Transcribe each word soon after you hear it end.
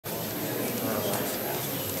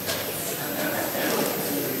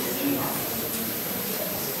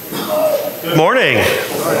Good morning.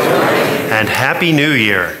 And Happy New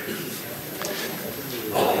Year.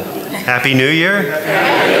 Happy New Year?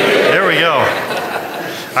 There we go.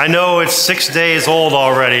 I know it's 6 days old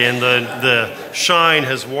already and the shine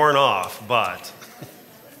has worn off, but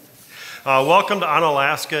welcome to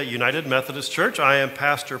Onalaska United Methodist Church. I am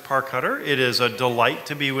Pastor Park Hunter. It is a delight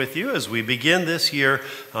to be with you as we begin this year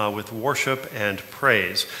with worship and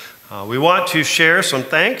praise. We want to share some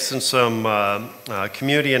thanks and some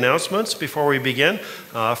community announcements before we begin.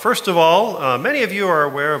 First of all, many of you are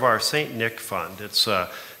aware of our St. Nick Fund. It's a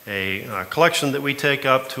collection that we take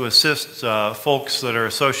up to assist folks that are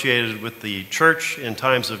associated with the church in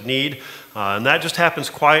times of need. And that just happens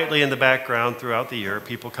quietly in the background throughout the year.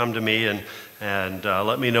 People come to me and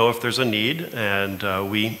let me know if there's a need, and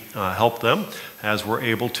we help them as we're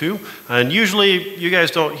able to. And usually you guys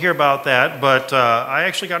don't hear about that, but I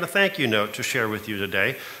actually got a thank you note to share with you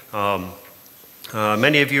today.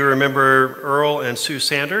 Many of you remember Earl and Sue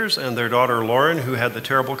Sanders and their daughter Lauren, who had the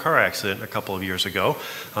terrible car accident a couple of years ago.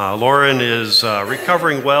 Lauren is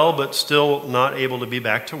recovering well, but still not able to be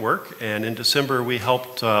back to work. And in December, we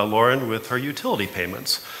helped Lauren with her utility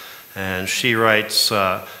payments. And she writes,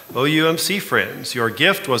 OUMC friends, your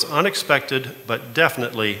gift was unexpected, but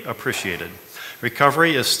definitely appreciated.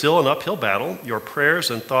 Recovery is still an uphill battle. Your prayers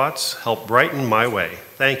and thoughts help brighten my way.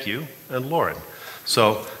 Thank you, and Lauren.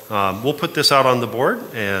 So we'll put this out on the board,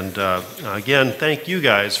 and again, thank you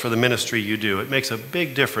guys for the ministry you do. It makes a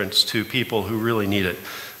big difference to people who really need it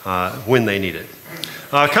when they need it.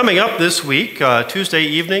 Coming up this week, Tuesday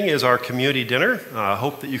evening is our community dinner. I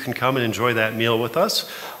hope that you can come and enjoy that meal with us.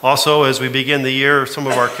 Also, as we begin the year, some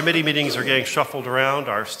of our committee meetings are getting shuffled around.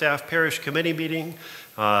 Our staff parish committee meeting,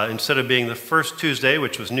 instead of being the first Tuesday,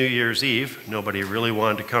 which was New Year's Eve, nobody really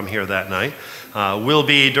wanted to come here that night, will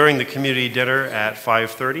be during the community dinner at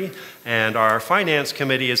 5:30, and our finance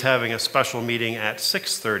committee is having a special meeting at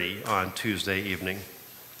 6:30 on Tuesday evening.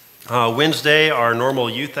 Wednesday, our normal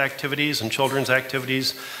youth activities and children's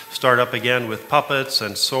activities start up again with puppets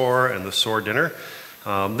and SOAR and the SOAR dinner.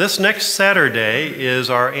 This next Saturday is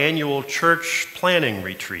our annual church planning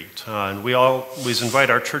retreat. And we always invite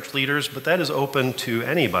our church leaders, but that is open to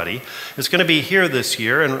anybody. It's going to be here this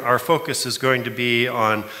year, and our focus is going to be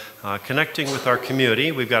on connecting with our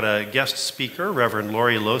community. We've got a guest speaker, Reverend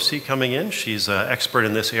Lori Losi, coming in. She's an expert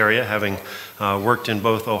in this area, having worked in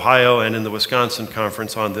both Ohio and in the Wisconsin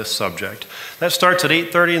Conference on this subject. That starts at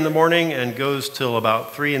 8:30 in the morning and goes till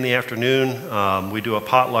about 3 in the afternoon. We do a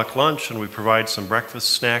potluck lunch, and we provide some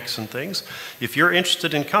breakfast snacks and things. If you're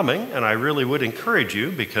interested in coming, and I really would encourage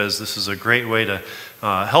you, because this is a great way to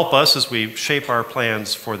help us as we shape our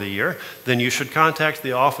plans for the year, then you should contact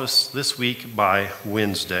the office this week by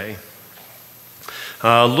Wednesday.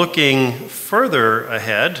 Looking further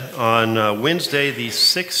ahead, on Wednesday the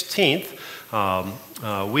 16th,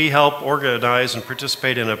 we help organize and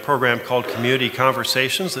participate in a program called Community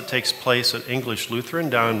Conversations that takes place at English Lutheran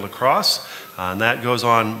down in La Crosse, and that goes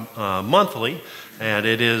on monthly. And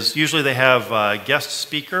it is, usually they have a guest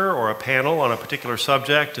speaker or a panel on a particular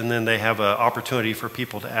subject, and then they have an opportunity for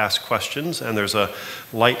people to ask questions, and there's a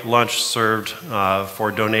light lunch served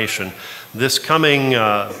for donation. This coming,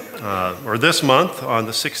 or this month, on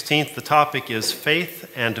the 16th, the topic is faith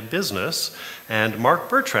and business, and Mark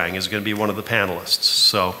Bertrand is going to be one of the panelists.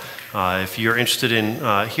 So if you're interested in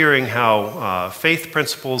hearing how faith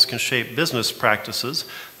principles can shape business practices,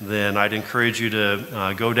 then I'd encourage you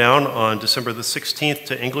to go down on December the 16th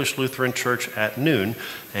to English Lutheran Church at noon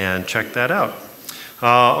and check that out.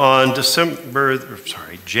 On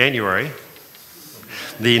January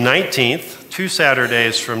the 19th, 2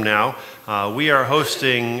 Saturdays from now, we are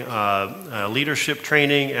hosting leadership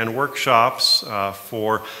training and workshops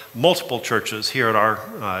for multiple churches here at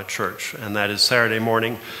our church, and that is Saturday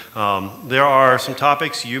morning. There are some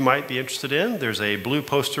topics you might be interested in. There's a blue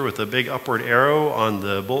poster with a big upward arrow on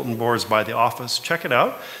the bulletin boards by the office. Check it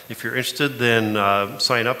out. If you're interested, then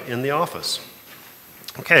sign up in the office.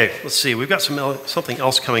 Okay, let's see. We've got something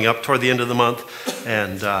else coming up toward the end of the month,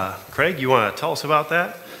 and Craig, you want to tell us about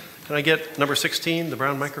that? Can I get number 16, the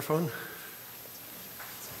brown microphone?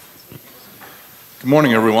 Good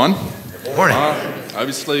morning, everyone. Good morning.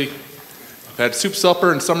 Obviously, I've had soup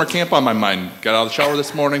supper and summer camp on my mind. Got out of the shower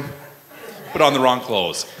this morning, put on the wrong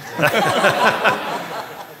clothes.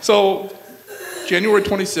 So, January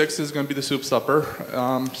 26th is going to be the soup supper,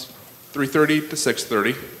 3:30 to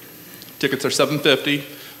 6:30. Tickets are $7.50.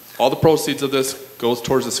 All the proceeds of this goes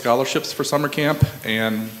towards the scholarships for summer camp,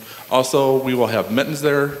 and also we will have mittens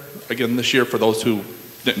there again this year for those who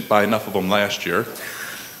didn't buy enough of them last year.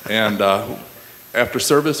 And after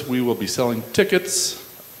service, we will be selling tickets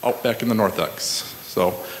out back in the Northex.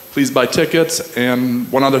 So please buy tickets. And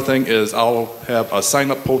one other thing is I'll have a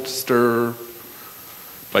sign-up poster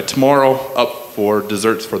by tomorrow up for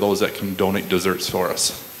desserts for those that can donate desserts for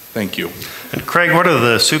us. Thank you. And Craig, what are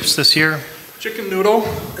the soups this year? Chicken noodle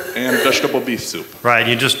and vegetable beef soup. Right,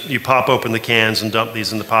 you pop open the cans and dump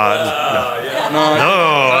these in the pot.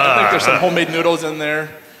 I think there's some homemade noodles in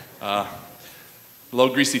there. A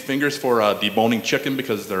little greasy fingers for deboning chicken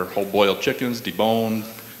because they're whole boiled chickens, deboned.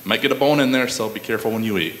 Might get a bone in there, so be careful when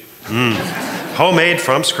you eat. Homemade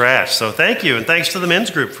from scratch. So thank you, and thanks to the men's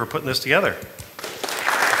group for putting this together.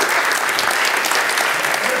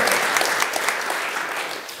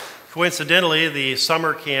 Coincidentally, the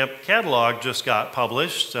summer camp catalog just got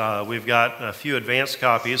published. We've got a few advanced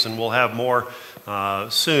copies, and we'll have more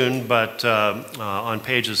soon, but on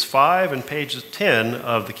pages 5 and pages 10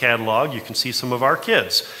 of the catalog, you can see some of our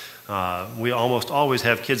kids. We almost always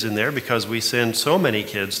have kids in there because we send so many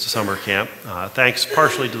kids to summer camp, thanks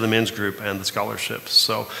partially to the men's group and the scholarships.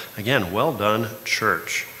 So again, well done,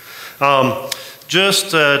 church.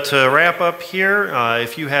 Just to wrap up here,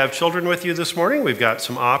 if you have children with you this morning, we've got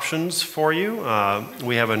some options for you.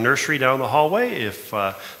 We have a nursery down the hallway if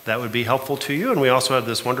that would be helpful to you. And we also have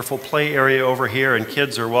this wonderful play area over here, and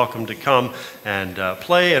kids are welcome to come and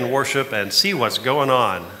play and worship and see what's going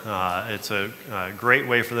on. It's a great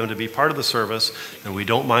way for them to be part of the service, and we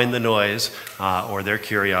don't mind the noise or their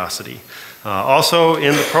curiosity. Also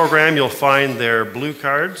in the program, you'll find their blue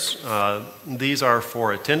cards. These are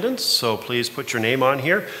for attendance, so please put your name on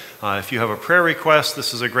here. If you have a prayer request,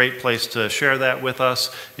 this is a great place to share that with us.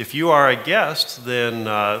 If you are a guest, then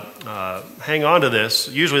hang on to this.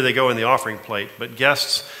 Usually they go in the offering plate, but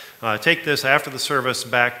guests, take this after the service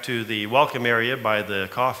back to the welcome area by the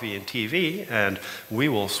coffee and TV, and we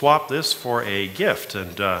will swap this for a gift,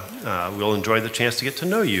 and we'll enjoy the chance to get to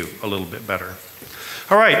know you a little bit better.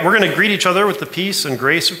 All right, we're going to greet each other with the peace and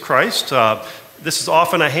grace of Christ. This is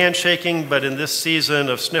often a handshaking, but in this season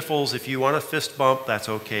of sniffles, if you want a fist bump, that's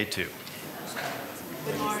okay too.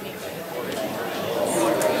 Good morning.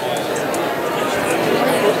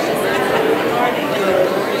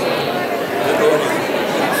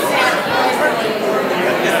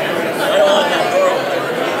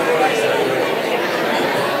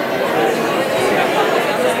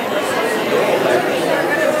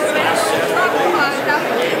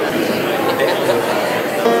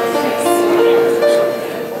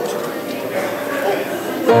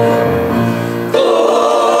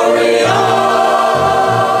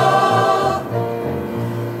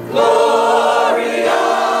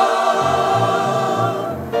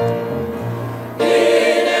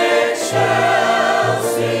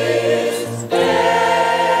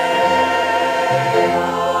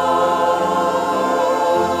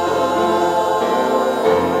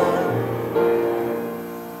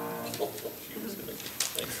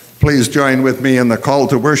 Please join with me in the call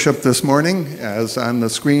to worship this morning, as on the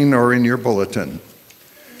screen or in your bulletin.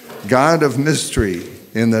 God of mystery,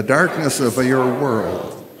 in the darkness of your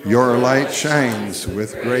world, your light shines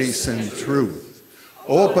with grace and truth.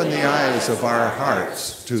 Open the eyes of our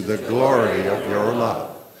hearts to the glory of your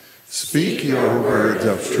love. Speak your words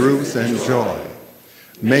of truth and joy.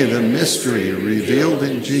 May the mystery revealed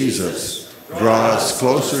in Jesus draw us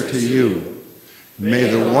closer to you. May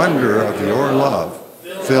the wonder of your love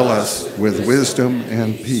fill us with wisdom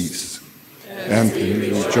and peace, and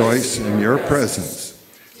we rejoice in your presence.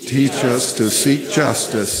 Teach us to seek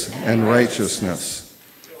justice and righteousness.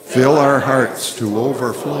 Fill our hearts to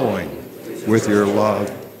overflowing with your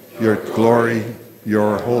love, your glory,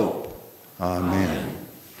 your hope. Amen.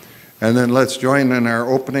 And then let's join in our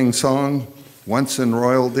opening song, Once in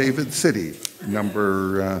Royal David City,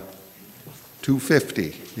 number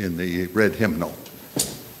 250 in the red hymnal.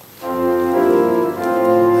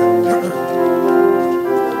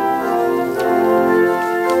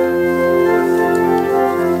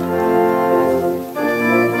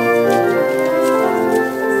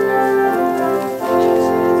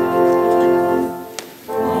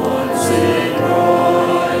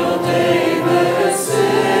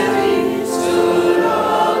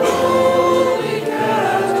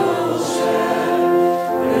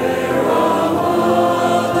 There a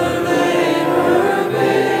mother laid her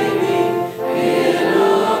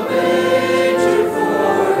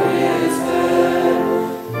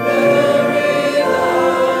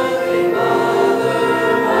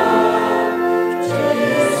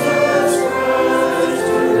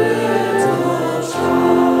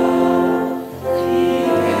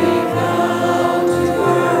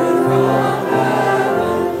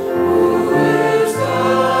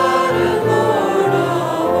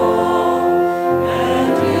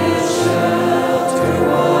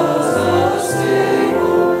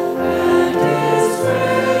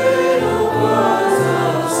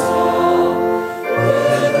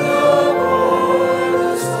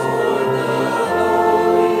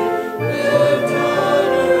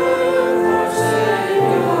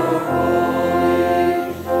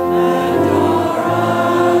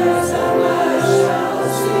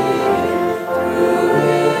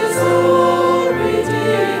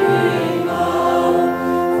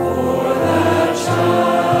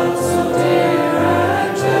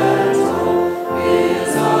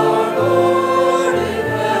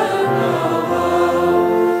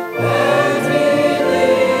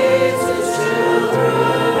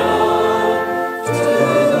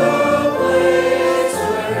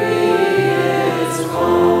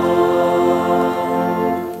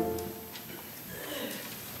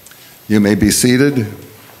You may be seated.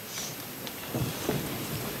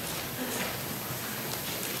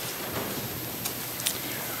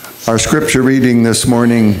 Our scripture reading this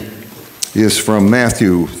morning is from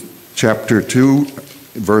Matthew chapter 2,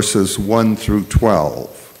 verses 1 through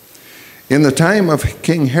 12. In the time of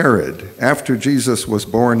King Herod, after Jesus was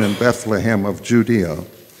born in Bethlehem of Judea,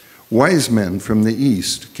 wise men from the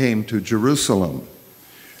east came to Jerusalem,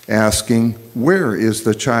 asking, "Where is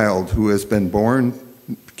the child who has been born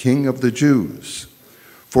King of the Jews?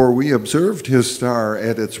 For we observed his star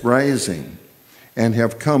at its rising and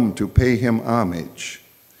have come to pay him homage."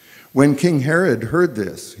 When King Herod heard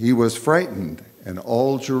this, he was frightened, and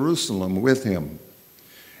all Jerusalem with him.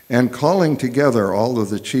 And calling together all of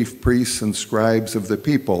the chief priests and scribes of the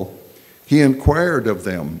people, he inquired of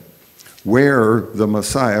them where the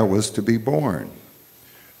Messiah was to be born.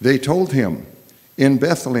 They told him, "In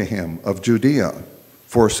Bethlehem of Judea,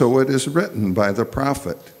 for so it is written by the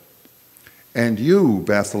prophet. And you,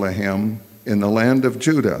 Bethlehem, in the land of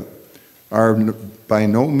Judah, are by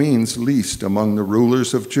no means least among the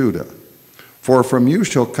rulers of Judah. For from you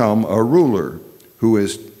shall come a ruler who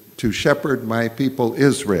is to shepherd my people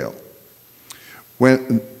Israel."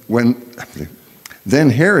 Then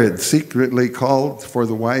Herod secretly called for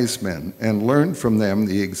the wise men and learned from them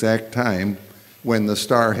the exact time when the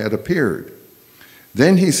star had appeared.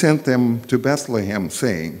 Then he sent them to Bethlehem,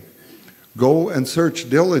 saying, "Go and search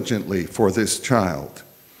diligently for this child,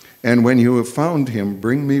 and when you have found him,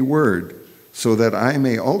 bring me word, so that I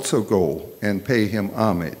may also go and pay him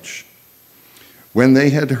homage." When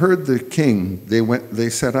they had heard the king, they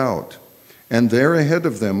set out, and there ahead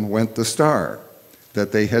of them went the star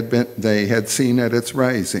that they had seen at its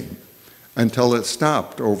rising, until it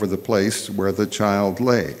stopped over the place where the child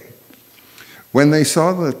lay. When they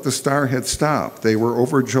saw that the star had stopped, they were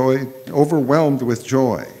overwhelmed with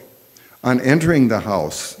joy. On entering the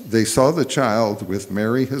house, they saw the child with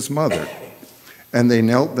Mary his mother, and they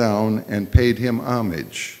knelt down and paid him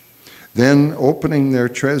homage. Then, opening their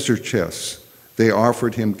treasure chests, they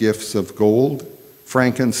offered him gifts of gold,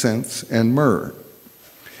 frankincense, and myrrh.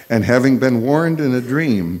 And having been warned in a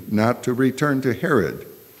dream not to return to Herod,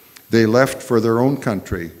 they left for their own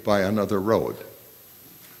country by another road.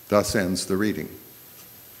 Thus ends the reading.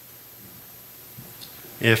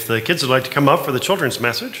 If the kids would like to come up for the children's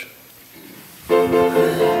message.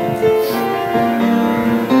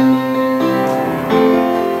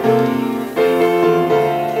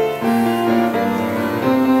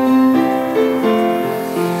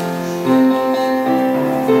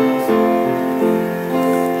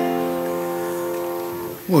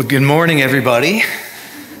 Well, good morning, everybody.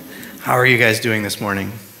 How are you guys doing this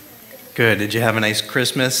morning? Good. Did you have a nice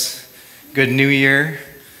Christmas? Good New Year?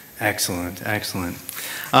 Excellent, excellent.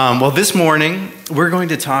 Well, this morning, we're going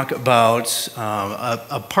to talk about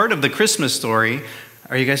a part of the Christmas story.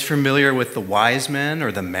 Are you guys familiar with the wise men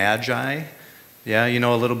or the magi? Yeah, you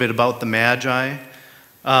know a little bit about the magi?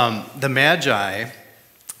 The magi,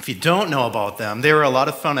 if you don't know about them, they were a lot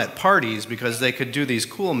of fun at parties because they could do these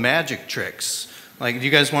cool magic tricks. Like, do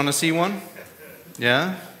you guys want to see one?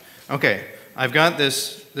 Yeah? Okay, I've got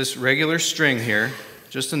this regular string here,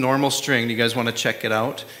 just a normal string. Do you guys want to check it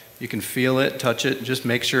out? You can feel it, touch it, just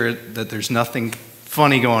make sure that there's nothing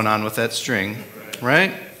funny going on with that string,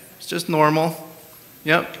 right? It's just normal.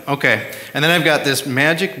 Yep, okay. And then I've got this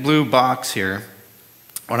magic blue box here.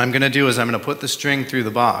 What I'm going to do is I'm going to put the string through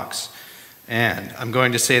the box, and I'm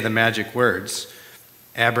going to say the magic words,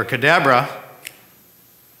 abracadabra,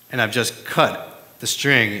 and I've just cut the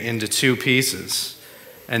string into two pieces.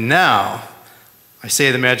 And now I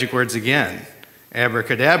say the magic words again,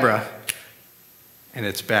 abracadabra, and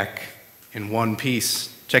it's back in one piece.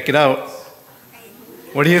 Check it out.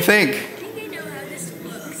 What do you think? I think I know how this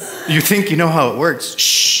looks. You think you know how it works?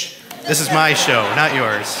 Shh. This is my show, not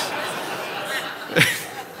yours.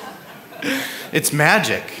 It's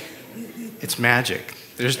magic. It's magic.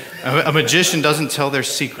 A magician doesn't tell their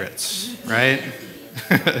secrets, right?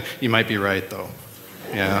 You might be right, though.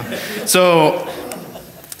 Yeah. So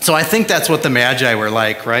I think that's what the Magi were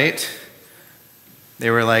like, right? They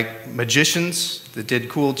were like magicians that did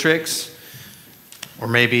cool tricks. Or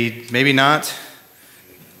maybe not.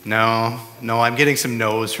 No, I'm getting some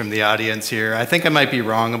no's from the audience here. I think I might be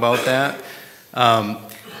wrong about that.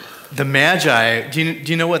 The Magi, do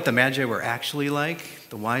you know what the Magi were actually like?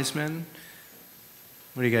 The wise men?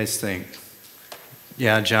 What do you guys think?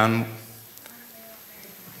 Yeah, John?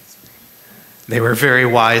 They were very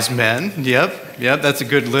wise men. Yep, that's a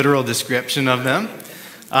good literal description of them.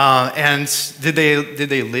 And did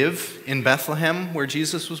they live in Bethlehem where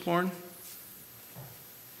Jesus was born?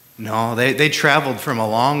 No, they traveled from a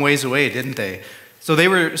long ways away, didn't they? So they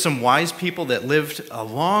were some wise people that lived a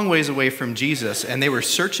long ways away from Jesus, and they were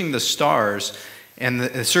searching the stars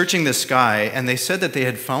and searching the sky, and they said that they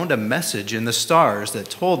had found a message in the stars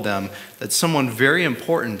that told them that someone very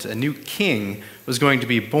important, a new king, was going to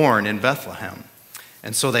be born in Bethlehem.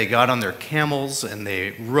 And so they got on their camels and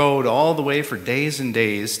they rode all the way for days and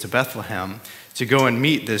days to Bethlehem to go and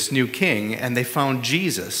meet this new king, and they found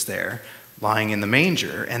Jesus there lying in the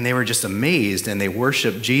manger, and they were just amazed and they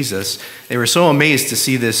worshiped Jesus. They were so amazed to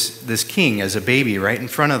see this king as a baby right in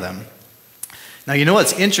front of them. Now, you know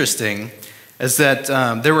what's interesting is that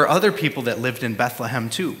there were other people that lived in Bethlehem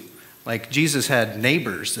too. Like Jesus had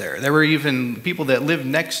neighbors there. There were even people that lived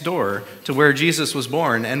next door to where Jesus was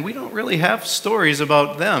born, and we don't really have stories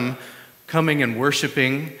about them coming and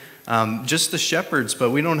worshiping, just the shepherds,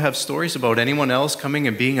 but we don't have stories about anyone else coming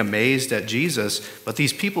and being amazed at Jesus. But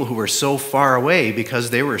these people who were so far away because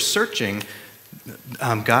they were searching,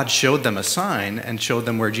 God showed them a sign and showed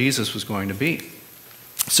them where Jesus was going to be.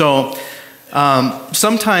 So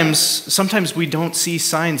sometimes we don't see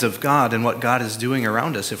signs of God and what God is doing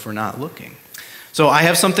around us if we're not looking. So I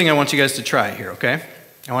have something I want you guys to try here, okay?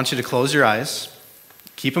 I want you to close your eyes.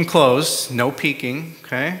 Keep them closed, no peeking,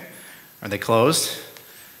 okay? Are they closed?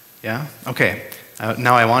 Yeah? Okay.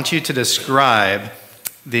 Now I want you to describe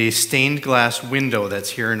the stained glass window that's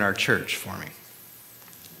here in our church for me.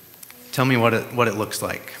 Tell me what it looks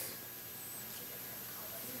like.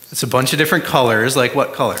 It's a bunch of different colors. Like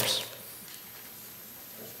what colors?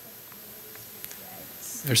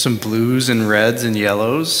 There's some blues and reds and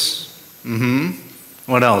yellows.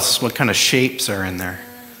 What else? What kind of shapes are in there?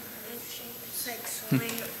 It's like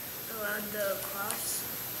swirling around the cross.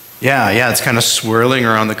 Yeah, it's kind of swirling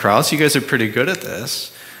around the cross. You guys are pretty good at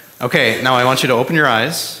this. Okay, now I want you to open your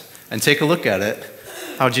eyes and take a look at it.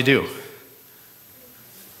 How'd you do?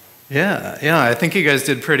 Yeah, I think you guys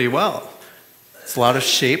did pretty well. It's a lot of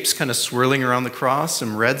shapes kind of swirling around the cross,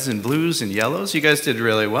 some reds and blues and yellows. You guys did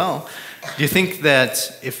really well. Do you think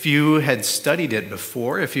that if you had studied it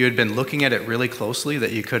before, if you had been looking at it really closely,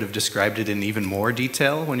 that you could have described it in even more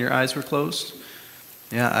detail when your eyes were closed?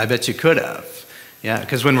 Yeah, I bet you could have. Yeah,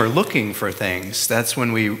 because when we're looking for things, that's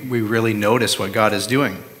when we really notice what God is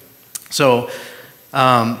doing. So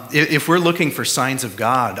if we're looking for signs of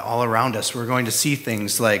God all around us, we're going to see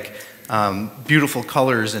things like beautiful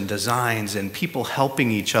colors and designs and people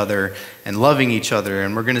helping each other and loving each other.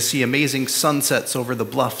 And we're going to see amazing sunsets over the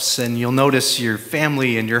bluffs, and you'll notice your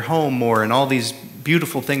family and your home more and all these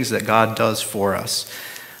beautiful things that God does for us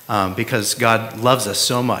because God loves us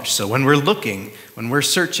so much. So when we're looking, when we're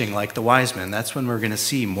searching like the wise men, that's when we're going to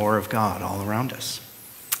see more of God all around us.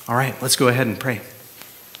 All right, let's go ahead and pray.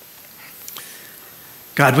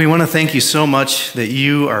 God, we want to thank you so much that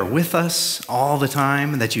you are with us all the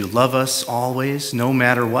time, and that you love us always, no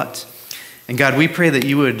matter what. And God, we pray that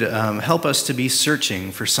you would help us to be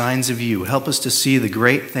searching for signs of you. Help us to see the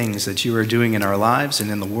great things that you are doing in our lives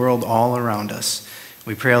and in the world all around us.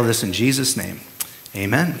 We pray all this in Jesus' name.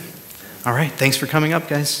 Amen. All right, thanks for coming up,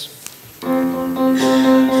 guys.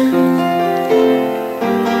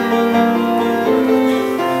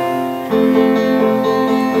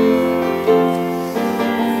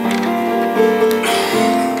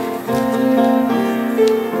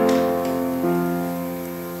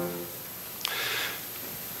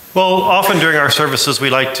 Well, often during our services, we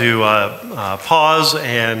like to pause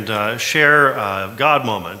and share a God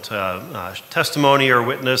moment, testimony or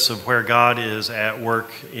witness of where God is at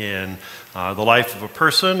work in the life of a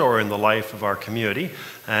person or in the life of our community.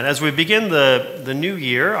 And as we begin the new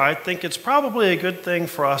year, I think it's probably a good thing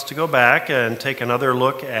for us to go back and take another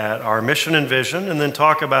look at our mission and vision, and then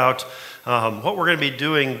talk about what we're going to be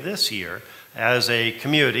doing this year as a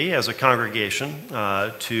community, as a congregation,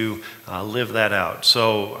 to live that out.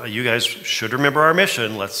 So you guys should remember our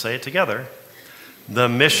mission. Let's say it together. The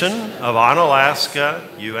mission of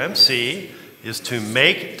Onalaska UMC is to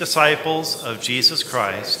make disciples of Jesus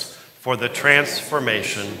Christ for the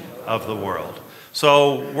transformation of the world.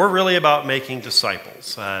 So we're really about making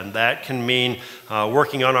disciples, and that can mean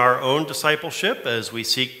working on our own discipleship as we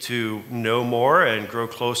seek to know more and grow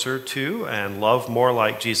closer to and love more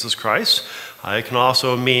like Jesus Christ. It can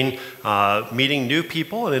also mean meeting new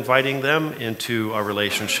people and inviting them into a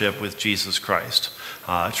relationship with Jesus Christ.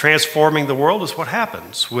 Transforming the world is what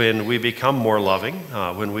happens when we become more loving,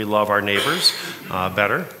 when we love our neighbors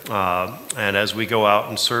better, and as we go out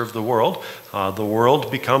and serve the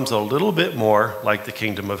world becomes a little bit more like the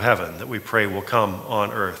kingdom of heaven that we pray will come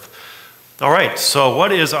on earth. All right, so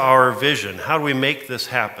what is our vision? How do we make this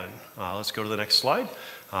happen? Let's go to the next slide.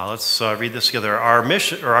 Let's read this together. Our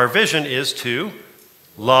mission, or our vision, is to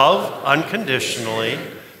love unconditionally,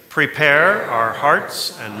 prepare our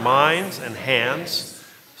hearts and minds and hands,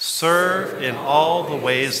 serve in all the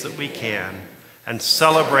ways that we can, and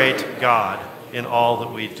celebrate God in all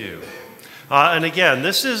that we do. And again,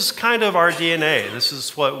 this is kind of our DNA. This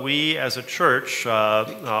is what we as a church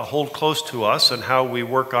hold close to us and how we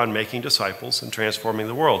work on making disciples and transforming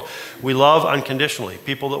the world. We love unconditionally.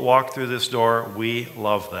 People that walk through this door, we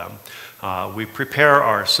love them. We prepare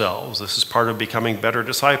ourselves. This is part of becoming better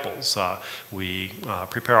disciples. We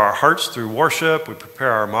prepare our hearts through worship. We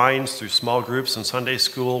prepare our minds through small groups and Sunday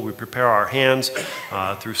school. We prepare our hands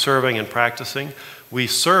through serving and practicing. We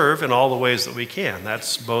serve in all the ways that we can.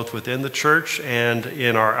 That's both within the church and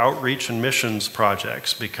in our outreach and missions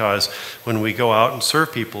projects, because when we go out and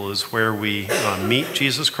serve people is where we meet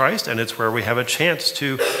Jesus Christ, and it's where we have a chance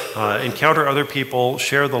to encounter other people,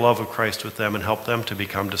 share the love of Christ with them, and help them to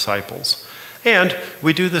become disciples. And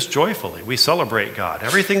we do this joyfully. We celebrate God.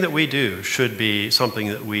 Everything that we do should be something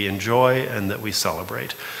that we enjoy and that we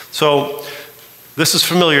celebrate. So this is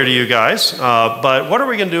familiar to you guys, but what are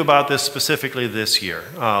we going to do about this specifically this year?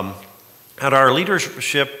 At our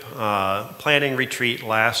leadership planning retreat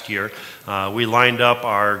last year, we lined up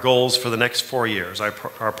our goals for the next 4 years,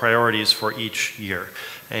 our priorities for each year.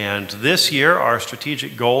 And this year, our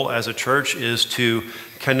strategic goal as a church is to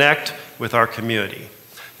connect with our community.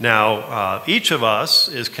 Now, each of us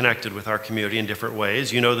is connected with our community in different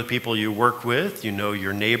ways. You know the people you work with, you know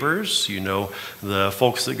your neighbors, you know the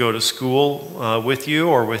folks that go to school with you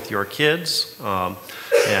or with your kids,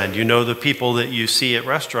 and you know the people that you see at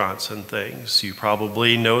restaurants and things. You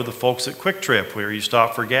probably know the folks at Quick Trip where you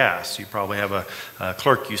stop for gas. You probably have a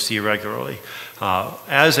clerk you see regularly.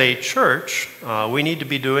 As a church, we need to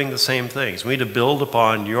be doing the same things. We need to build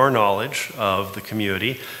upon your knowledge of the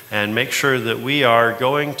community and make sure that we are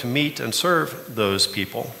going to meet and serve those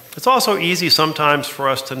people. It's also easy sometimes for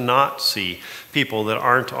us to not see people that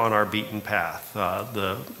aren't on our beaten path,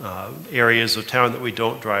 the areas of town that we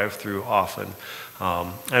don't drive through often.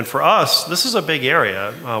 And for us, this is a big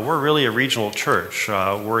area. We're really a regional church.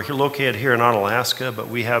 We're located here in Onalaska, but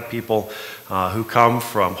we have people who come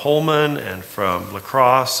from Holman and from La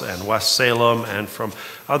Crosse and West Salem and from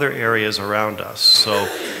other areas around us. So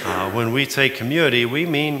when we say community, we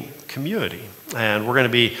mean community. And we're going to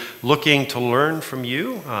be looking to learn from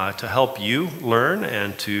you, to help you learn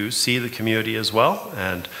and to see the community as well.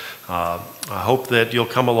 And I hope that you'll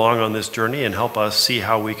come along on this journey and help us see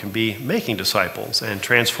how we can be making disciples and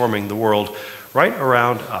transforming the world right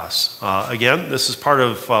around us. Again, this is part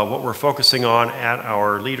of what we're focusing on at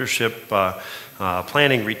our leadership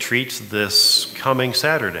planning retreat this coming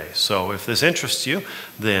Saturday. So if this interests you,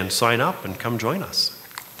 then sign up and come join us.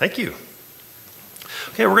 Thank you.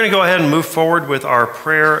 Okay, we're going to go ahead and move forward with our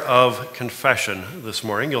prayer of confession this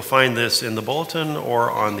morning. You'll find this in the bulletin or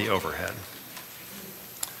on the overhead.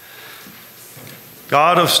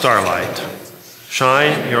 God of starlight,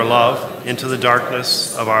 shine your love into the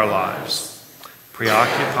darkness of our lives.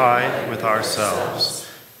 Preoccupied with ourselves,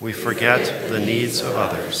 we forget the needs of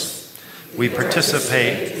others. We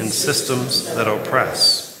participate in systems that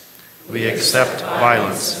oppress. We accept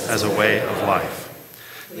violence as a way of life.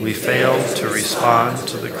 We fail to respond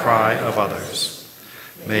to the cry of others.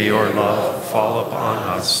 May your love fall upon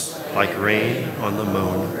us like rain on the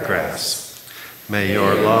mown grass. May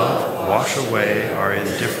your love wash away our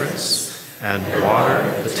indifference and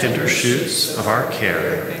water the tender shoots of our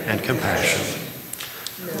care and compassion.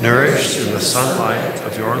 Nourished in the sunlight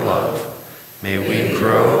of your love, may we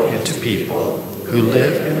grow into people who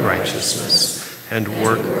live in righteousness and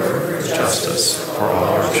work for justice for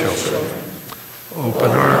all your children.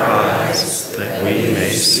 Open our eyes that we may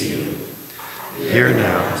see. Hear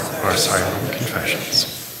now our silent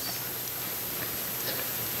confessions.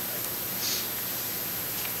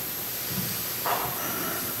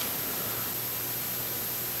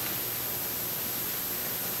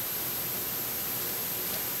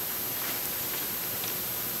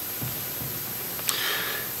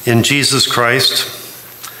 In Jesus Christ,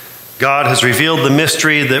 God has revealed the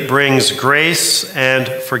mystery that brings grace and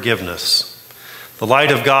forgiveness. The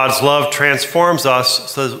light of God's love transforms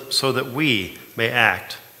us so that we may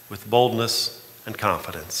act with boldness and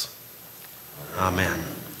confidence. Amen.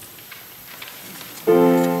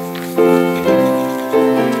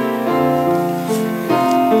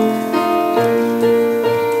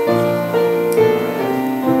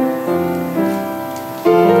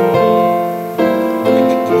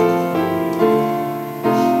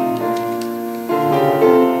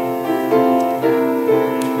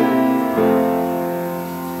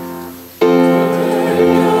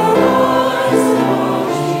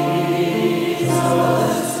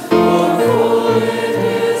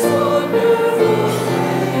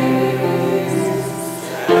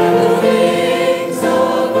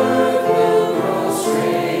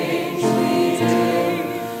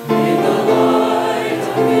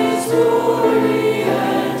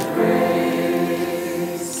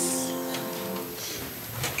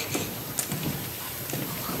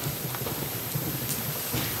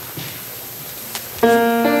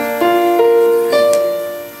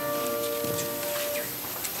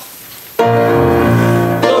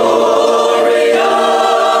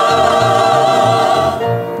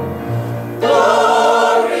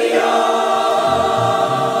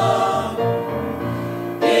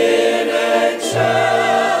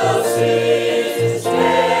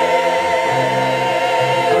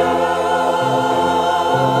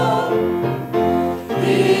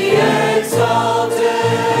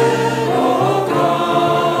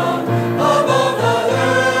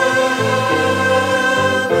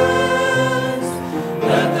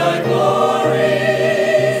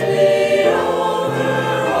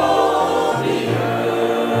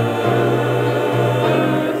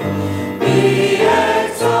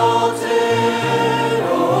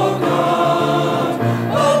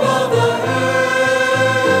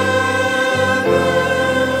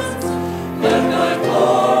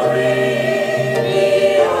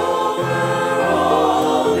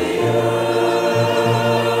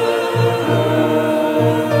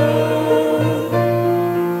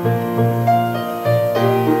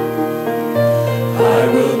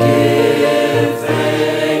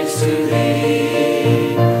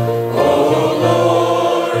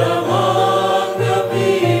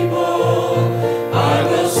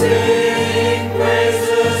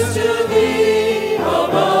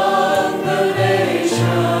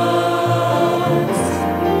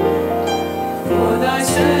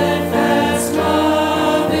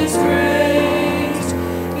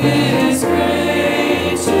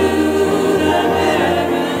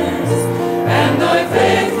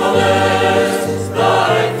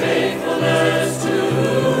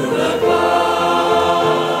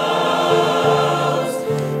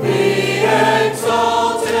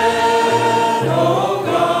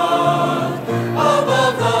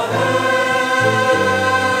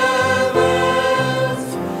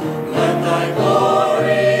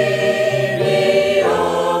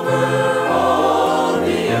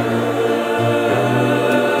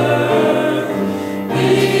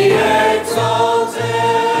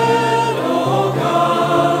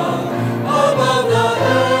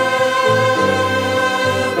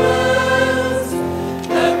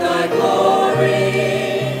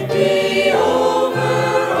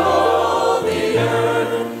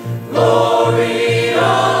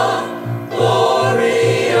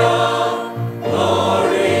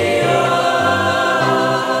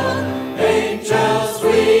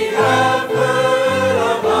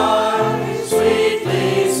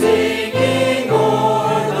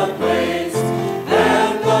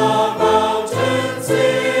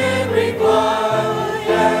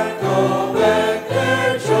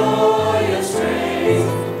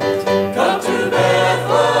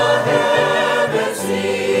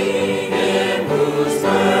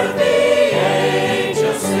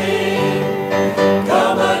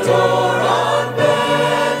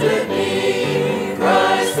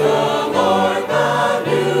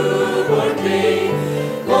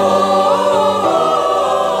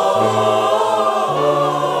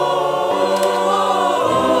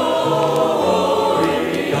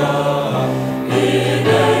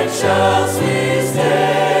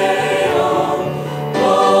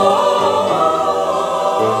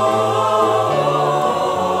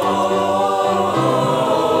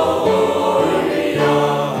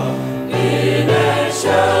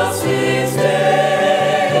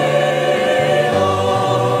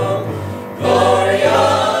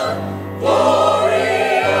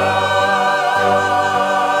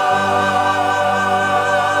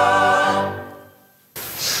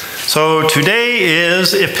 So today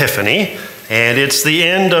is Epiphany, and it's the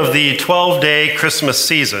end of the 12-day Christmas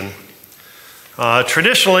season.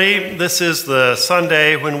 Traditionally, this is the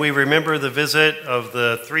Sunday when we remember the visit of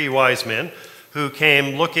the three wise men who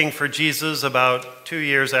came looking for Jesus about 2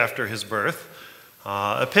 years after his birth.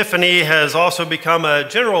 Epiphany has also become a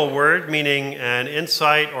general word meaning an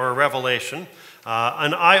insight or a revelation,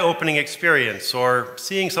 an eye-opening experience, or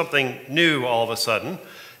seeing something new all of a sudden.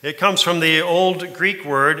 It comes from the old Greek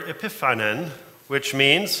word epiphanen, which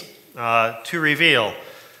means to reveal.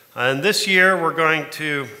 And this year we're going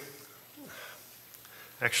to...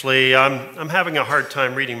 Actually, I'm having a hard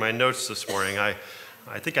time reading my notes this morning. I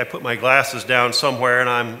think I put my glasses down somewhere, and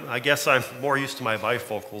I guess I'm more used to my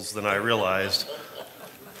bifocals than I realized.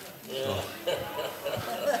 Oh.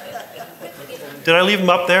 Did I leave them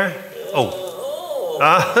up there? Oh.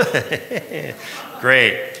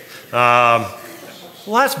 Great.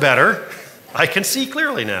 Well, that's better. I can see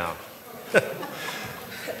clearly now.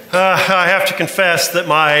 I have to confess that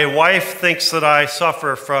my wife thinks that I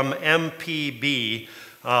suffer from MPB.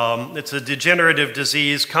 It's a degenerative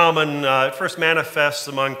disease, common, it first manifests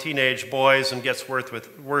among teenage boys and gets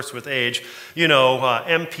worse with age. You know,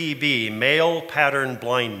 MPB, male pattern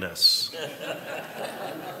blindness.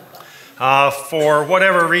 For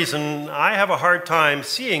whatever reason, I have a hard time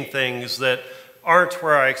seeing things that aren't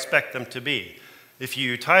where I expect them to be. If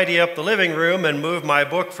you tidy up the living room and move my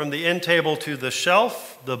book from the end table to the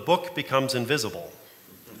shelf, the book becomes invisible.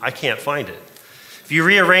 I can't find it. If you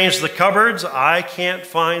rearrange the cupboards, I can't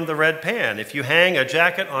find the red pan. If you hang a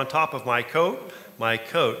jacket on top of my coat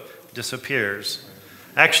disappears.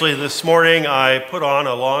 Actually, this morning I put on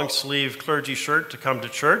a long-sleeve clergy shirt to come to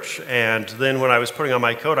church, and then when I was putting on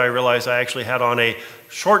my coat, I realized I actually had on a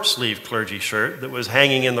short-sleeve clergy shirt that was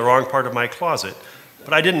hanging in the wrong part of my closet.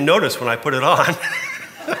 But I didn't notice when I put it on.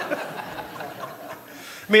 I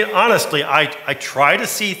mean, honestly, I try to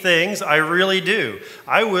see things, I really do.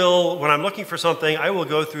 I will, when I'm looking for something, I will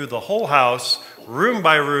go through the whole house, room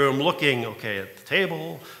by room, looking, okay, at the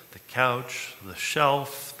table, the couch, the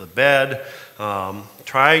shelf, the bed,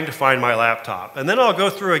 trying to find my laptop. And then I'll go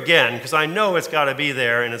through again, because I know it's got to be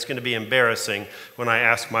there, and it's going to be embarrassing when I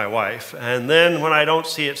ask my wife. And then when I don't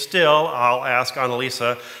see it still, I'll ask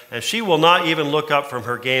Onalaska, and she will not even look up from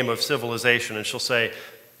her game of civilization, and she'll say,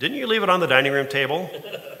 "Didn't you leave it on the dining room table?"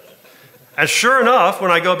 And sure enough,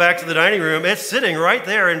 when I go back to the dining room, it's sitting right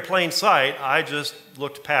there in plain sight. I just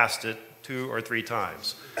looked past it 2 or 3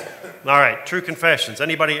 times. All right, true confessions.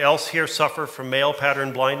 Anybody else here suffer from male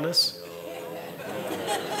pattern blindness?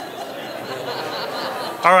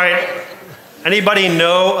 All right, anybody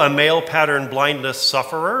know a male pattern blindness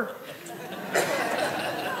sufferer?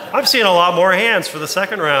 I'm seeing a lot more hands for the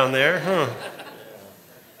second round there.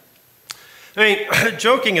 I mean,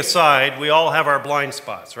 joking aside, we all have our blind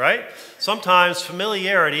spots, right? Sometimes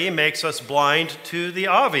familiarity makes us blind to the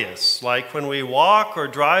obvious, like when we walk or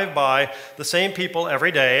drive by the same people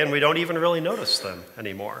every day and we don't even really notice them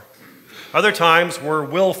anymore. Other times we're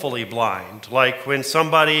willfully blind, like when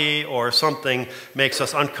somebody or something makes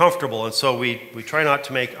us uncomfortable, and so we try not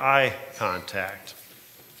to make eye contact.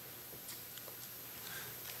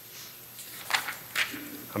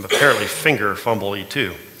 I'm apparently finger fumbly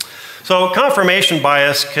too. So confirmation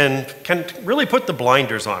bias can really put the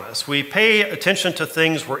blinders on us. We pay attention to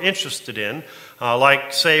things we're interested in,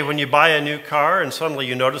 like say when you buy a new car and suddenly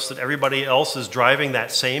you notice that everybody else is driving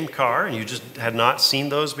that same car and you just had not seen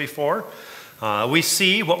those before. We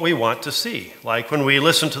see what we want to see, like when we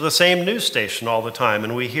listen to the same news station all the time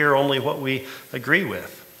and we hear only what we agree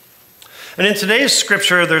with. And in today's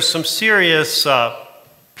scripture, there's some serious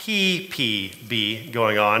PPB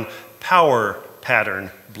going on, power pattern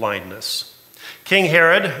blindness. King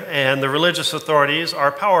Herod and the religious authorities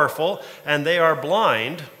are powerful, and they are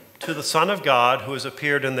blind to the Son of God who has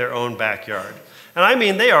appeared in their own backyard. And I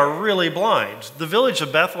mean, they are really blind. The village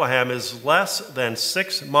of Bethlehem is less than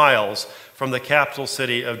 6 miles from the capital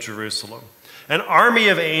city of Jerusalem. An army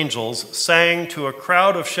of angels sang to a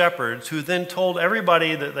crowd of shepherds who then told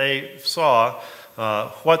everybody that they saw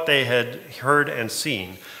what they had heard and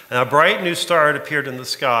seen. And a bright new star had appeared in the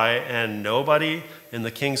sky, and nobody in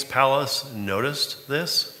the king's palace noticed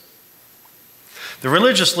this. The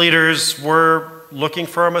religious leaders were looking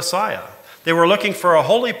for a Messiah. They were looking for a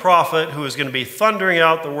holy prophet who was going to be thundering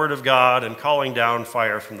out the word of God and calling down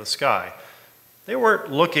fire from the sky. They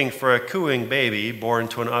weren't looking for a cooing baby born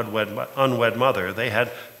to an unwed mother. They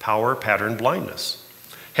had power pattern blindness.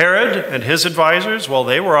 Herod and his advisors, well,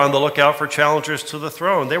 they were on the lookout for challengers to the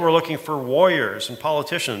throne. They were looking for warriors and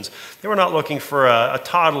politicians. They were not looking for a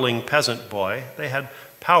toddling peasant boy. They had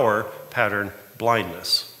power pattern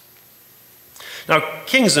blindness. Now,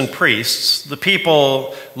 kings and priests, the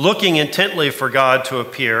people looking intently for God to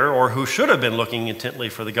appear, or who should have been looking intently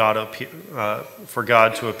for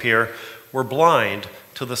God to appear, were blind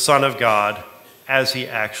to the Son of God as he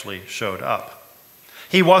actually showed up.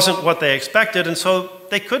 He wasn't what they expected, and so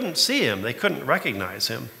they couldn't see him. They couldn't recognize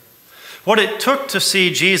him. What it took to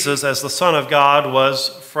see Jesus as the Son of God was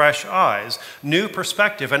fresh eyes, new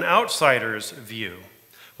perspective, an outsider's view.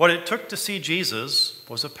 What it took to see Jesus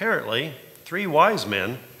was apparently 3 wise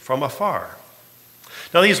men from afar.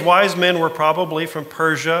 Now, these wise men were probably from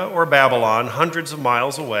Persia or Babylon, hundreds of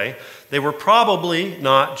miles away. They were probably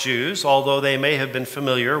not Jews, although they may have been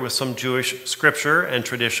familiar with some Jewish scripture and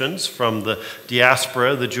traditions from the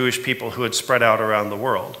diaspora, the Jewish people who had spread out around the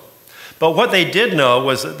world. But what they did know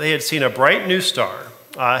was that they had seen a bright new star,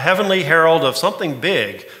 a heavenly herald of something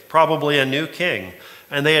big, probably a new king,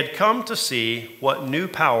 and they had come to see what new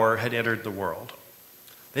power had entered the world.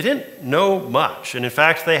 They didn't know much, and in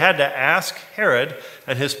fact, they had to ask Herod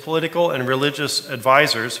and his political and religious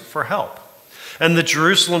advisors for help. And the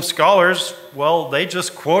Jerusalem scholars, well, they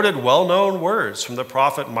just quoted well-known words from the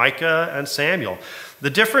prophet Micah and Samuel. The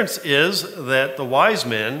difference is that the wise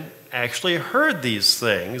men actually heard these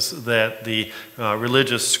things that the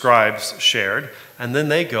religious scribes shared, and then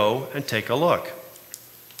they go and take a look.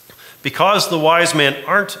 Because the wise men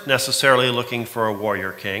aren't necessarily looking for a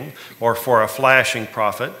warrior king or for a flashing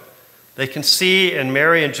prophet, they can see in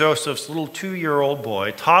Mary and Joseph's little 2-year-old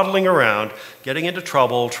boy toddling around, getting into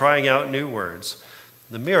trouble, trying out new words,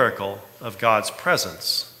 the miracle of God's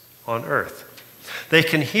presence on earth. They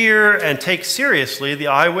can hear and take seriously the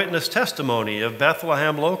eyewitness testimony of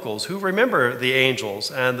Bethlehem locals who remember the angels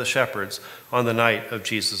and the shepherds on the night of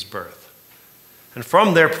Jesus' birth. And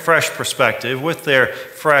from their fresh perspective, with their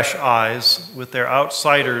fresh eyes, with their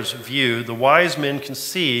outsider's view, the wise men can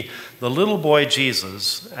see the little boy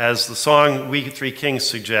Jesus, as the song We Three Kings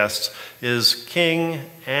suggests, is King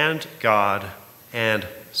and God and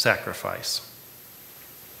sacrifice.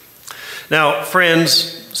 Now, friends,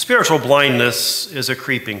 spiritual blindness is a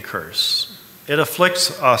creeping curse. It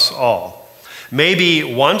afflicts us all. Maybe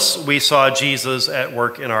once we saw Jesus at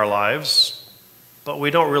work in our lives, but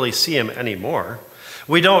we don't really see him anymore.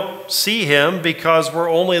 We don't see him because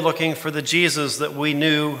we're only looking for the Jesus that we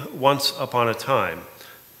knew once upon a time.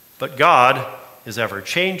 But God is ever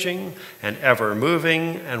changing and ever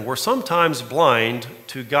moving, and we're sometimes blind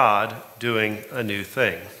to God doing a new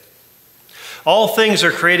thing. All things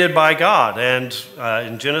are created by God, and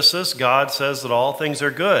in Genesis, God says that all things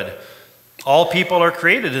are good. All people are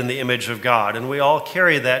created in the image of God, and we all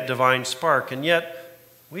carry that divine spark, and yet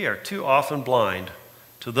we are too often blind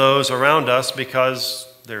to those around us because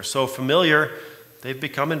they're so familiar, they've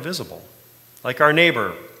become invisible, like our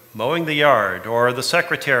neighbor mowing the yard or the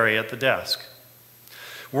secretary at the desk.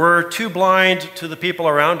 We're too blind to the people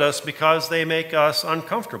around us because they make us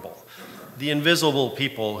uncomfortable. The invisible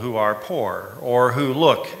people who are poor, or who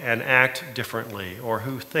look and act differently, or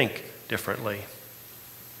who think differently.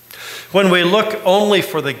 When we look only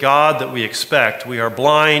for the God that we expect, we are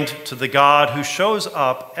blind to the God who shows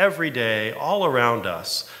up every day all around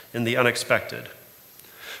us in the unexpected.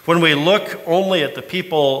 When we look only at the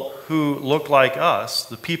people who look like us,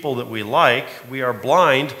 the people that we like, we are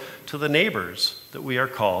blind to the neighbors that we are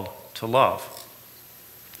called to love.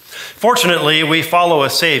 Fortunately, we follow a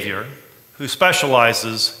Savior who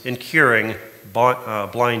specializes in curing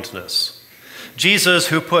blindness. Jesus,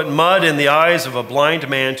 who put mud in the eyes of a blind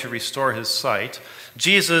man to restore his sight.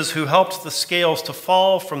 Jesus, who helped the scales to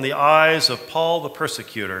fall from the eyes of Paul the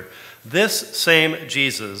persecutor. This same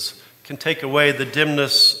Jesus can take away the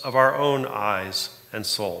dimness of our own eyes and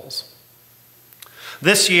souls.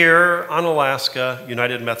 This year, Onalaska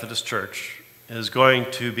United Methodist Church is going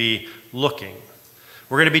to be looking.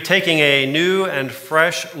 We're going to be taking a new and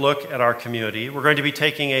fresh look at our community. We're going to be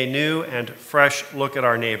taking a new and fresh look at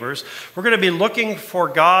our neighbors. We're going to be looking for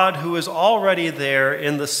God who is already there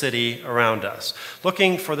in the city around us,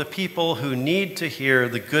 looking for the people who need to hear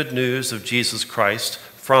the good news of Jesus Christ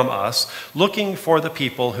from us, looking for the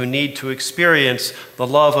people who need to experience the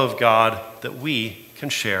love of God that we can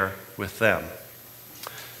share with them.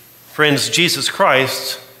 Friends, Jesus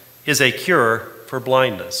Christ is a cure for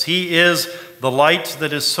blindness. He is the light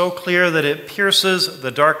that is so clear that it pierces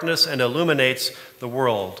the darkness and illuminates the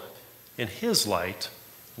world. In his light,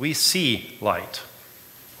 we see light.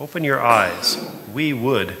 Open your eyes. We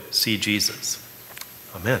would see Jesus.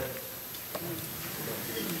 Amen.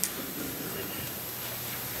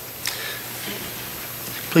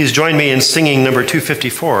 Please join me in singing number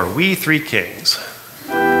 254, We Three Kings.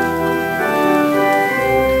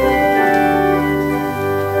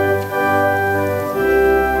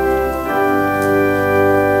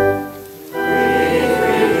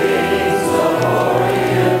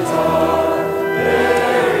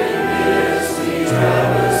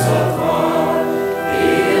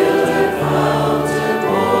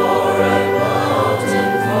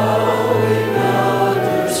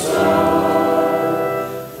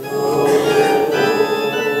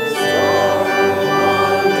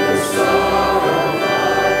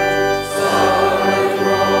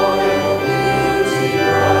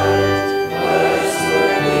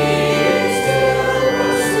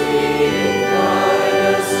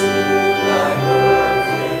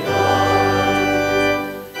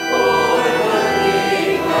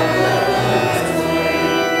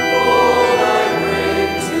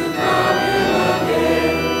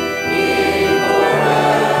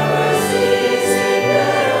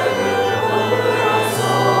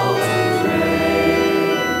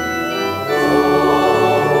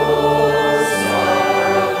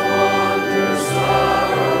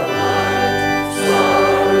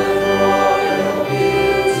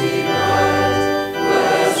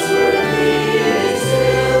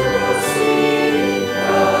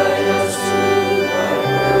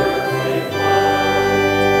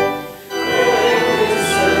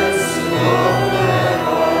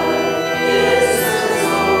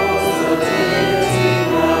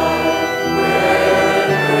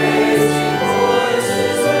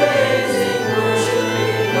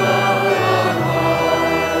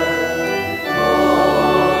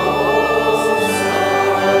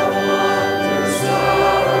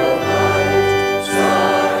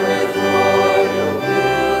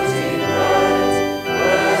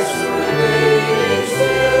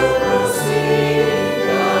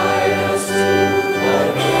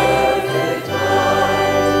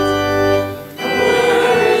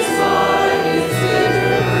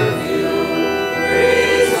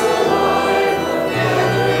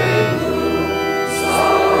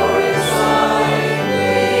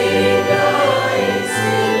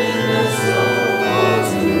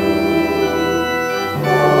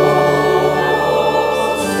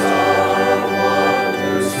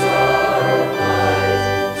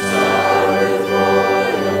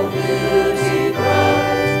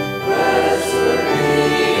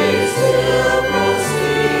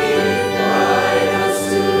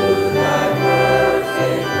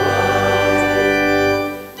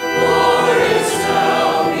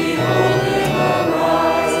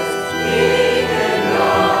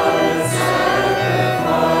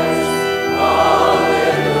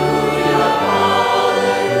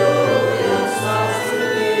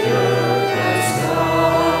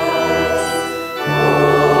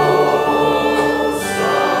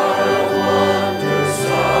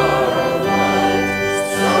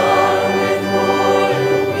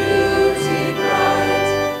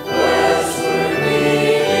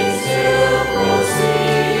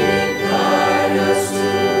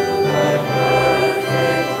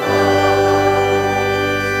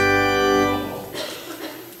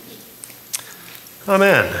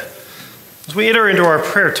 Amen. As we enter into our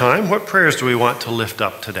prayer time, what prayers do we want to lift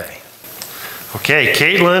up today? Okay,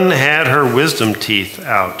 Caitlin had her wisdom teeth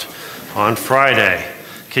out on Friday.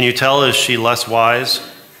 Can you tell, is she less wise?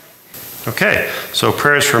 Okay, so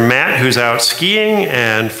prayers for Matt, who's out skiing,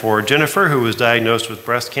 and for Jennifer, who was diagnosed with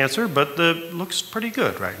breast cancer, but looks pretty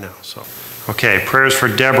good right now. So, okay, prayers for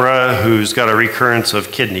Deborah, who's got a recurrence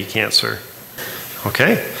of kidney cancer.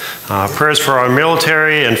 Okay, prayers for our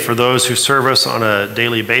military and for those who serve us on a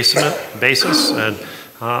daily basis. And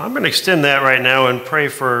I'm going to extend that right now and pray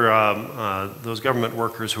for those government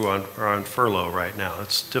workers who are on furlough right now.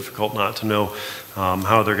 It's difficult not to know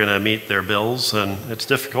how they're going to meet their bills, and it's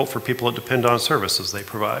difficult for people that depend on services they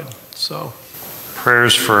provide. So,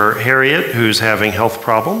 prayers for Harriet, who's having health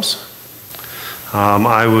problems.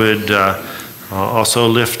 I would also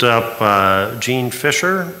lift up Gene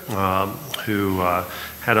Fisher, who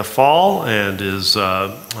had a fall and is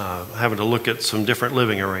having to look at some different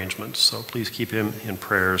living arrangements. So please keep him in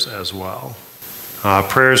prayers as well.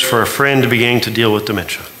 Prayers for a friend beginning to deal with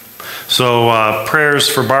dementia. So prayers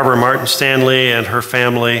for Barbara Martin Stanley and her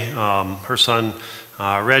family. Her son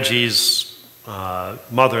Reggie's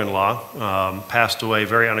mother-in-law passed away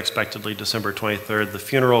very unexpectedly December 23rd. The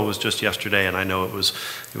funeral was just yesterday, and I know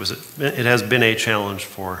it has been a challenge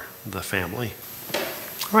for the family.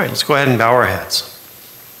 All right, let's go ahead and bow our heads.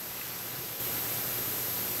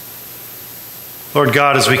 Lord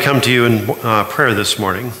God, as we come to you in prayer this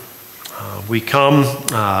morning, we come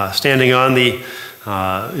standing on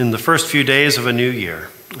in the first few days of a new year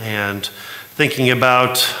and thinking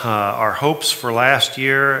about our hopes for last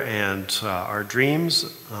year and our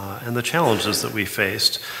dreams and the challenges that we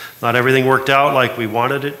faced. Not everything worked out like we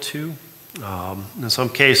wanted it to. In some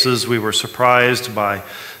cases, we were surprised by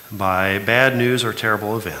bad news or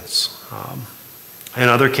terrible events. In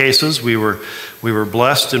other cases, we were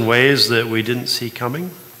blessed in ways that we didn't see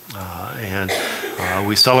coming, and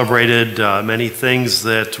we celebrated many things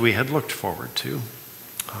that we had looked forward to.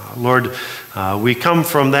 Lord, we come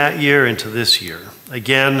from that year into this year,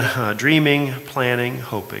 again dreaming, planning,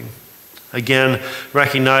 hoping, again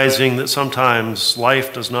recognizing that sometimes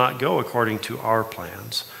life does not go according to our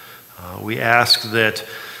plans. We ask that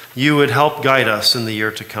you would help guide us in the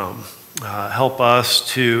year to come. Help us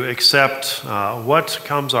to accept what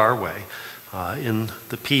comes our way in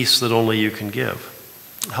the peace that only you can give.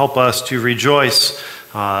 Help us to rejoice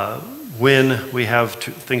when we have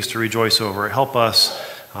things to rejoice over. Help us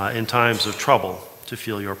in times of trouble to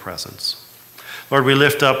feel your presence. Lord, we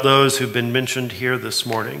lift up those who've been mentioned here this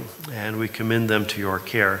morning, and we commend them to your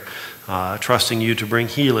care, trusting you to bring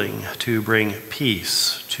healing, to bring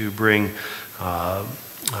peace, to bring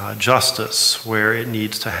justice where it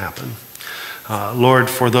needs to happen. Lord,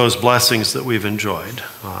 for those blessings that we've enjoyed,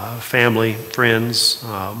 family, friends,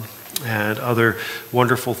 and other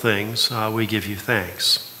wonderful things, we give you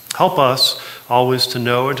thanks. Help us always to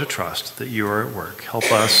know and to trust that you are at work.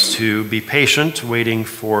 Help us to be patient, waiting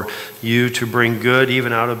for you to bring good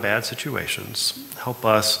even out of bad situations. Help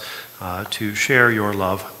us to share your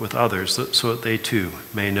love with others so that they too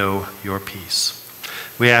may know your peace.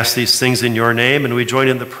 We ask these things in your name, and we join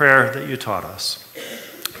in the prayer that you taught us.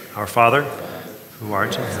 Our Father, who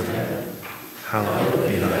art in heaven, hallowed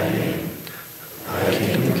be thy name. Thy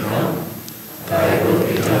kingdom come, thy will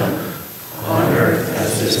be done, on earth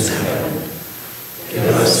as it is in heaven.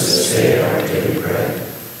 Give us this day our daily bread,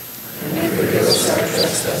 and forgive us our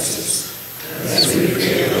trespasses, as we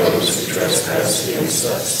forgive those who trespass against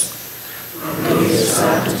us. And lead us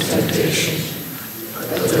not into temptation,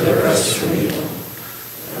 but deliver us from evil.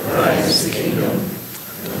 For thine is the kingdom,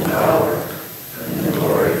 and the power, and the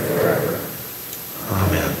glory forever.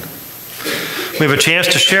 Amen. We have a chance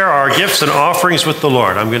to share our gifts and offerings with the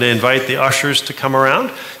Lord. I'm going to invite the ushers to come around.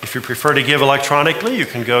 If you prefer to give electronically, you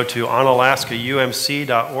can go to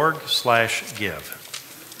onalaskaumc.org/give.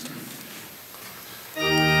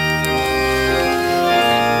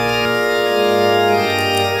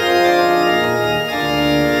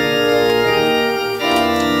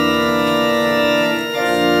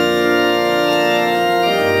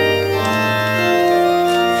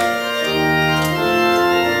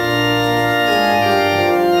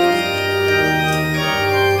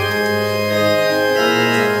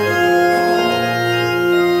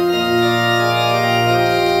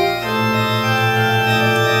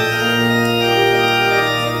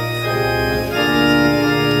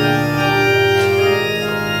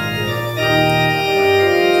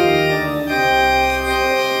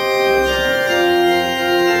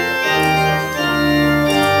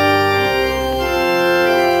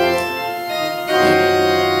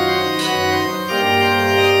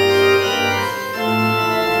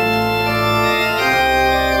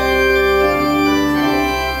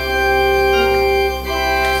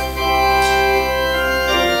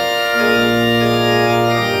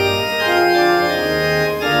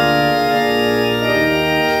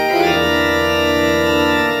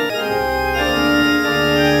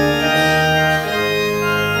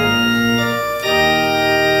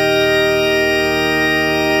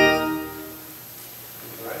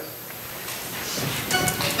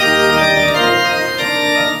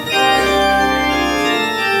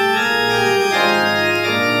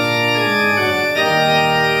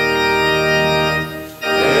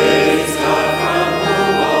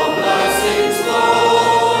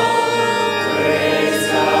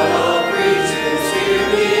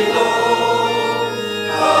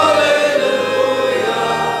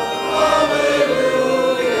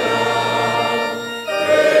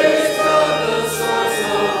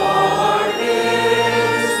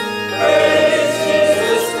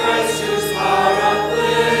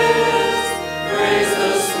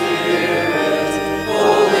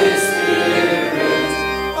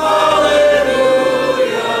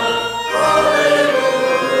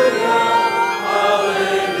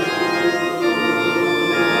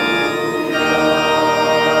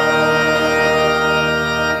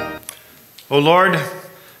 O Lord,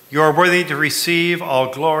 you are worthy to receive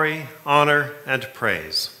all glory, honor, and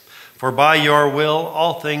praise. For by your will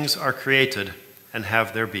all things are created and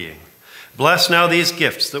have their being. Bless now these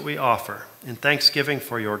gifts that we offer in thanksgiving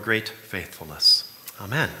for your great faithfulness.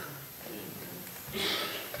 Amen.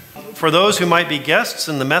 For those who might be guests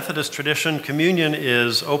in the Methodist tradition, communion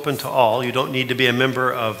is open to all. You don't need to be a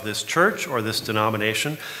member of this church or this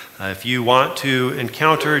denomination. If you want to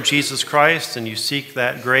encounter Jesus Christ and you seek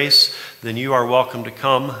that grace, then you are welcome to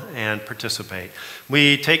come and participate.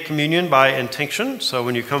 We take communion by intinction, so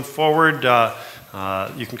when you come forward,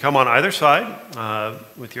 you can come on either side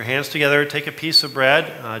with your hands together, take a piece of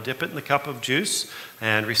bread, dip it in the cup of juice,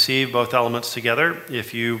 and receive both elements together.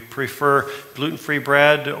 If you prefer gluten-free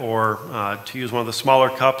bread or to use one of the smaller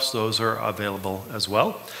cups, those are available as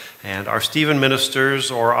well. And our Stephen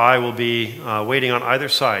ministers or I will be waiting on either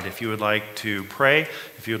side. If you would like to pray,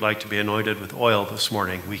 if you would like to be anointed with oil this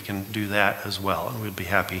morning, we can do that as well. And we'd be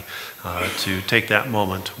happy to take that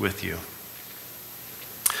moment with you.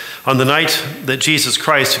 On the night that Jesus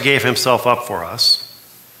Christ gave himself up for us,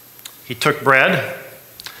 he took bread,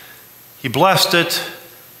 he blessed it,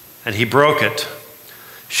 and he broke it,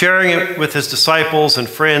 sharing it with his disciples and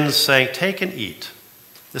friends, saying, "Take and eat.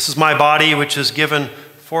 This is my body, which is given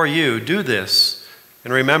for you. Do this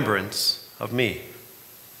in remembrance of me."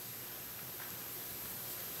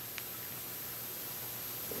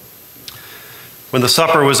 When the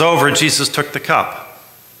supper was over, Jesus took the cup.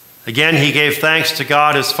 Again, he gave thanks to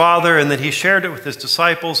God his Father, and then he shared it with his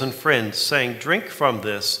disciples and friends, saying, "Drink from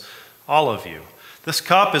this, all of you. This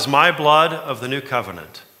cup is my blood of the new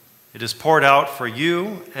covenant. It is poured out for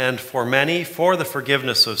you and for many for the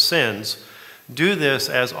forgiveness of sins. Do this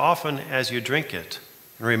as often as you drink it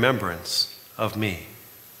in remembrance of me."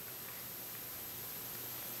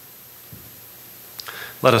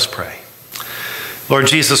 Let us pray. Lord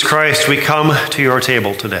Jesus Christ, we come to your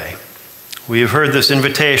table today. We have heard this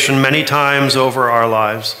invitation many times over our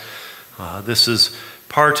lives. This is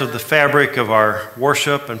part of the fabric of our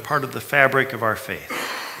worship and part of the fabric of our faith,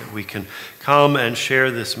 that we can come and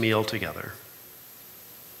share this meal together.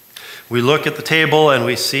 We look at the table and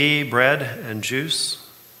we see bread and juice.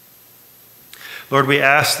 Lord, we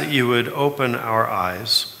ask that you would open our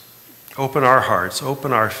eyes, open our hearts,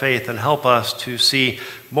 open our faith, and help us to see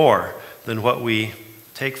more than what we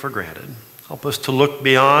take for granted. Help us to look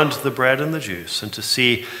beyond the bread and the juice and to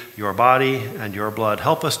see your body and your blood.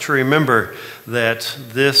 Help us to remember that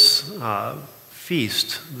this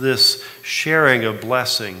feast, this sharing of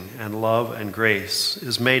blessing and love and grace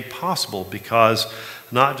is made possible because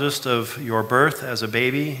not just of your birth as a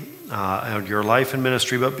baby and your life and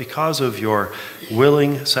ministry, but because of your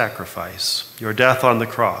willing sacrifice, your death on the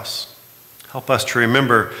cross. Help us to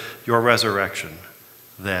remember your resurrection,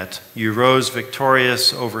 that you rose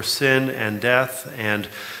victorious over sin and death, and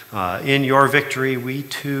in your victory we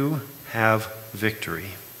too have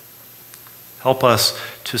victory. Help us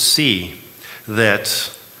to see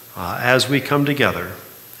that as we come together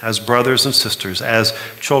as brothers and sisters, as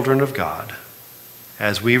children of God,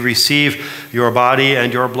 as we receive your body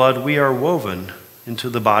and your blood, we are woven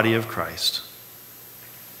into the body of Christ.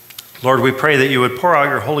 Lord, we pray that you would pour out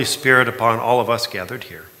your Holy Spirit upon all of us gathered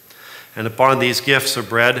here, and upon these gifts of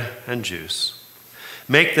bread and juice.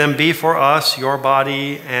 Make them be for us your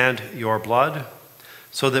body and your blood,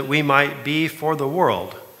 so that we might be for the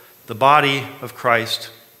world the body of Christ,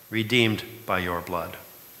 redeemed by your blood.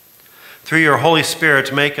 Through your Holy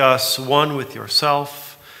Spirit, make us one with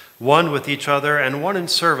yourself, one with each other, and one in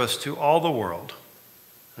service to all the world,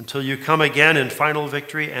 until you come again in final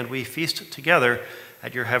victory and we feast together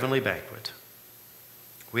at your heavenly banquet.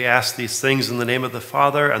 We ask these things in the name of the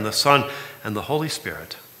Father, and the Son, and the Holy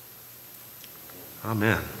Spirit.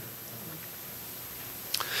 Amen.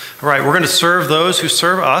 All right, we're going to serve those who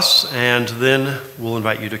serve us, and then we'll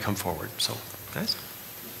invite you to come forward. So, guys.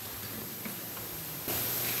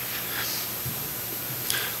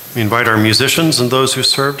 We invite our musicians and those who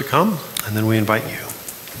serve to come, and then we invite you.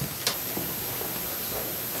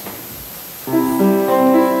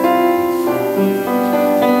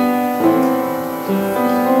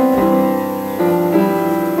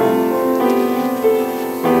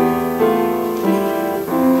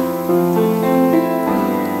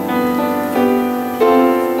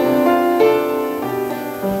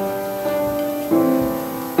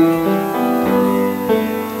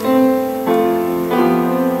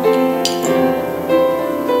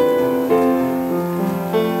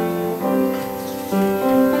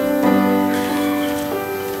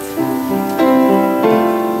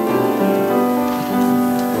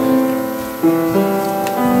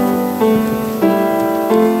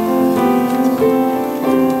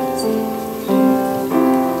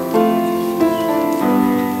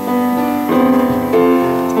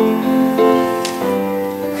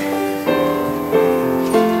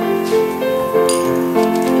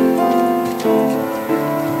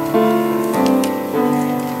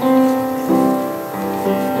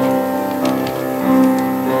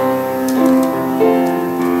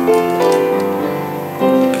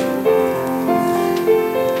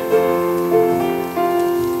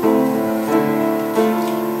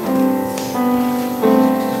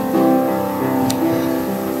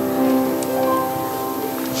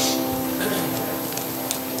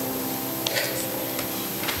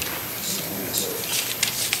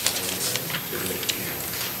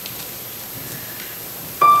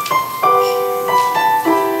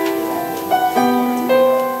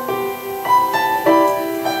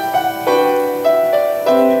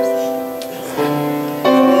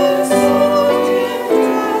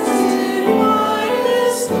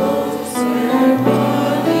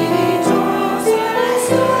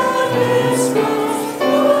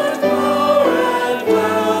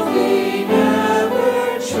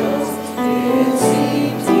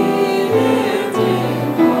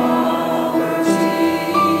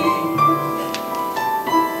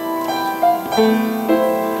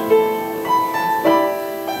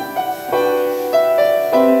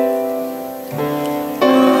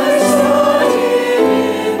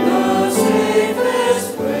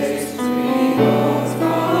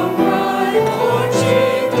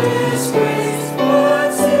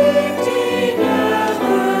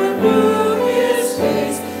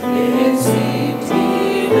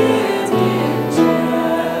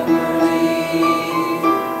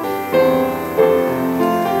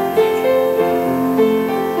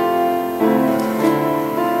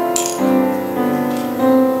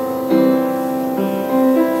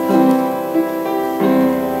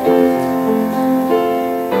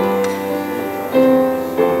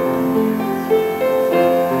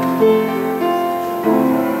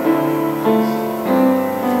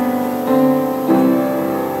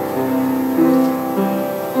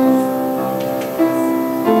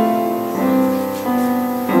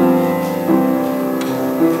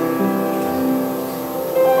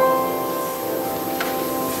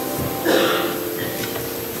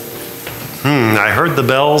 heard the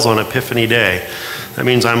bells on Epiphany Day. That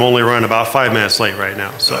means I'm only running about 5 minutes late right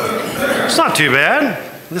now, so it's not too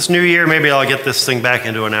bad. This new year, maybe I'll get this thing back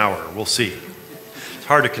into an hour. We'll see. It's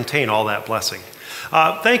hard to contain all that blessing.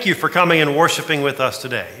 Thank you for coming and worshiping with us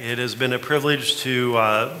today. It has been a privilege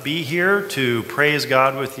to be here, to praise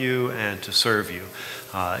God with you, and to serve you.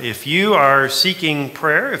 If you are seeking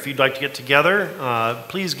prayer, if you'd like to get together,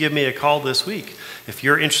 please give me a call this week. If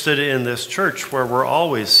you're interested in this church where we're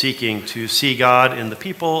always seeking to see God in the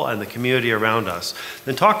people and the community around us,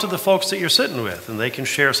 then talk to the folks that you're sitting with, and they can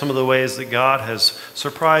share some of the ways that God has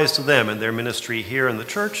surprised them in their ministry here in the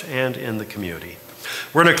church and in the community.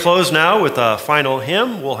 We're going to close now with a final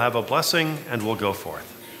hymn. We'll have a blessing, and we'll go forth.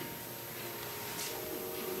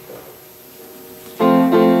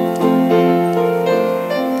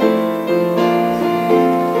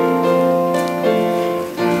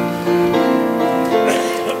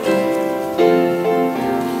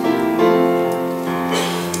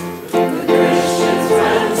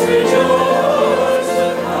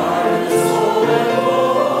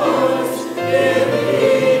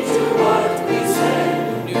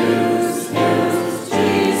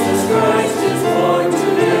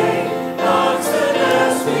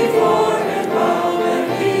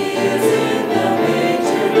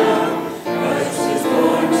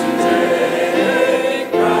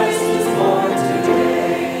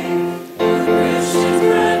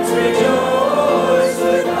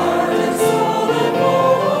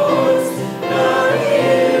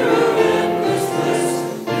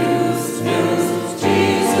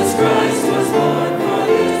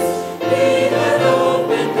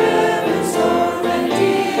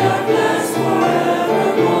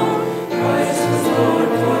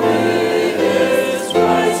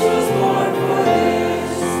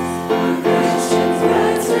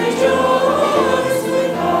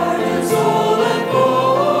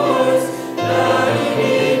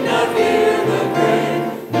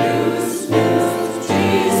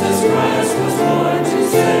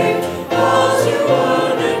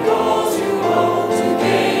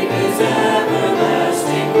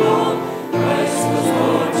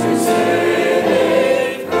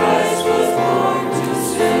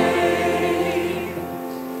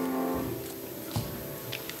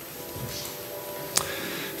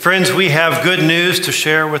 Friends, we have good news to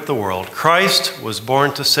share with the world. Christ was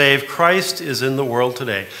born to save. Christ is in the world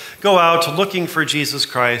today. Go out looking for Jesus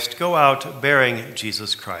Christ. Go out bearing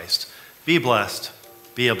Jesus Christ. Be blessed.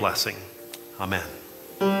 Be a blessing. Amen.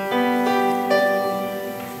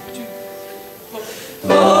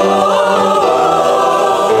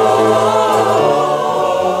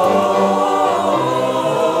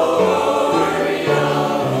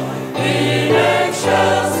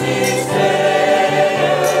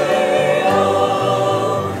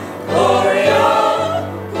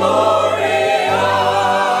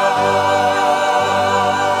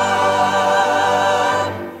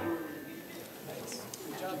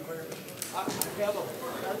 I have a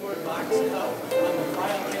cardboard box cup on the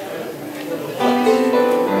file cabinet.